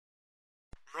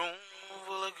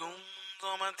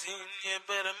my team, you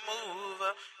better move.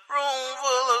 Room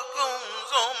full of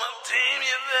goons on my team,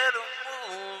 you better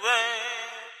move.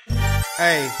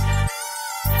 Hey,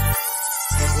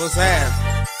 what's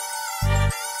happening?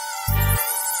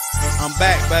 I'm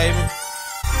back, baby.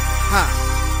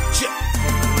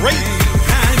 Rayza.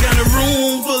 I got a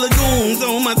room full of goons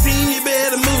on my team, you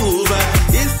better move.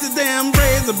 It's the damn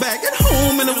Rayza back at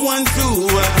home in a 1-2.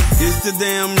 It's the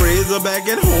damn Rayza back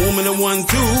at home in a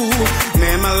 1-2.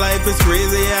 Man, my life is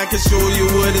crazy, I can show you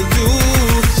what it do.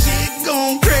 Shit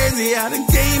gone crazy, I done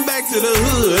came back to the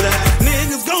hood.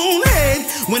 Niggas gon' hate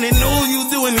when they know you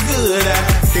doing good.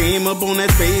 Came up on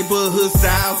that paper, hood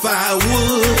style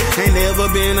firewood. Ain't never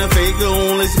been a faker,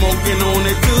 only smoking on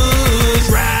that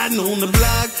good. Riding on the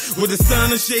block with the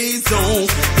sun and shades on,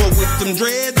 but with them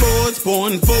dread boys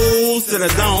pouring foes to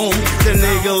the dome. The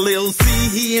nigga Lil C,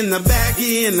 he in the back,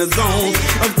 he in the zone.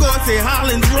 Of course they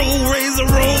hollin' roll, Rayza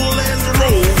roll as a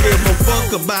roll. Give a fuck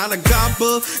about a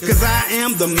copper, cause I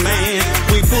am the man.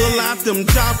 We pull out them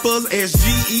choppers,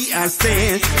 SGE I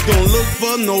stand. Don't look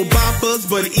for no boppers,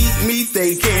 but eat meat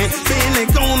they can. Bending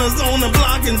corners on the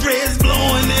block and dreads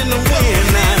blowing in the wind.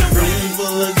 Now room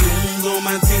full of goons on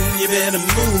my team, you better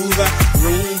move.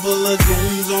 Room full of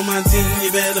goons on my team,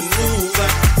 you better move.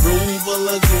 Room full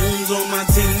of goons on my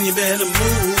team, you better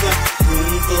move.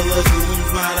 Room full of goons,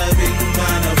 bada bing,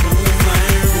 bada boom.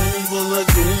 Room full of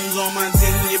goons on my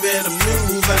team, you better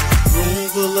move. Room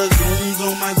full of goons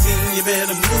on my team, you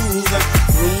better move.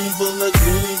 Room full of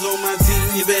goons on my team,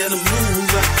 you better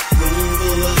move. Room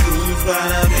full of goons,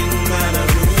 bada bing, bada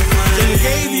boom.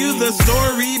 Gave you the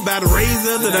story about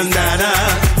Rayza the Dundada.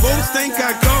 Folks think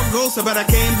I caught ghosts, but I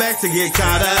came back to get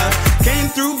caught up. Came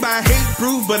through by hate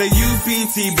proof, but a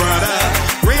UPT brought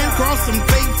up. Ran across some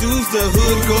fake dudes, the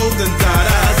hood gold and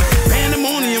tatas.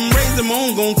 Pandemonium, Rayza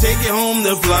on, gon' take it home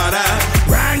to Florida.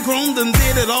 Ryan Chrome done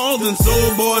did it all, then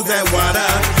sold boys that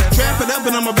water. Trap it up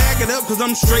and I'ma back it up, cause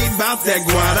I'm straight bout that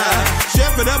guada.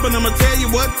 Chef it up and I'ma tell you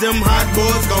what them hot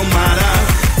boys gon' matter.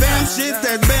 Bam shit,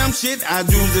 that bam shit, I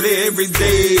do it every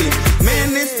day.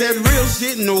 Man, it's that real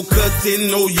shit, no cutting,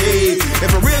 no yay.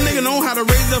 If a real nigga know how to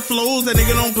Rayza flows, that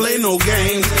nigga don't play no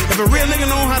games. If a real nigga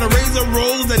know how to Rayza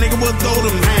rolls, that nigga will throw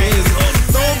them hangs.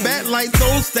 Throw back like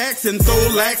throw stacks and throw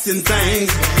lacks and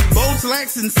things. Both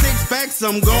slacks and six packs,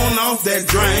 I'm going off that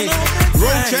drain.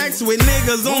 Road tracks with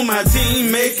niggas on my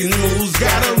team making moves.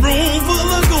 Got a room full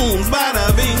of goons,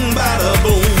 bada bing, bada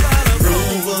boom.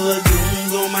 Room full of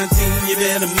goons on my team, you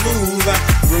better move.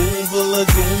 Room full of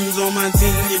goons on my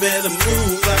team, you better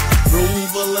move. Room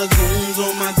full of goons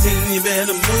on my team, you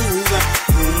better move.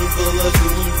 Room full of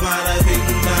goons, bada bing,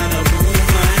 bada boom.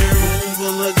 Room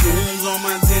full of goons on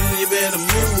my team, you better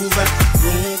move.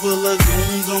 Room full of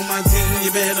goons on my team,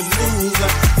 you better move.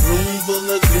 Room full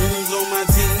of goons on my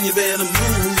team, you better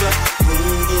move.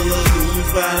 Room full of goons,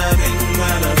 bada bing,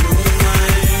 bada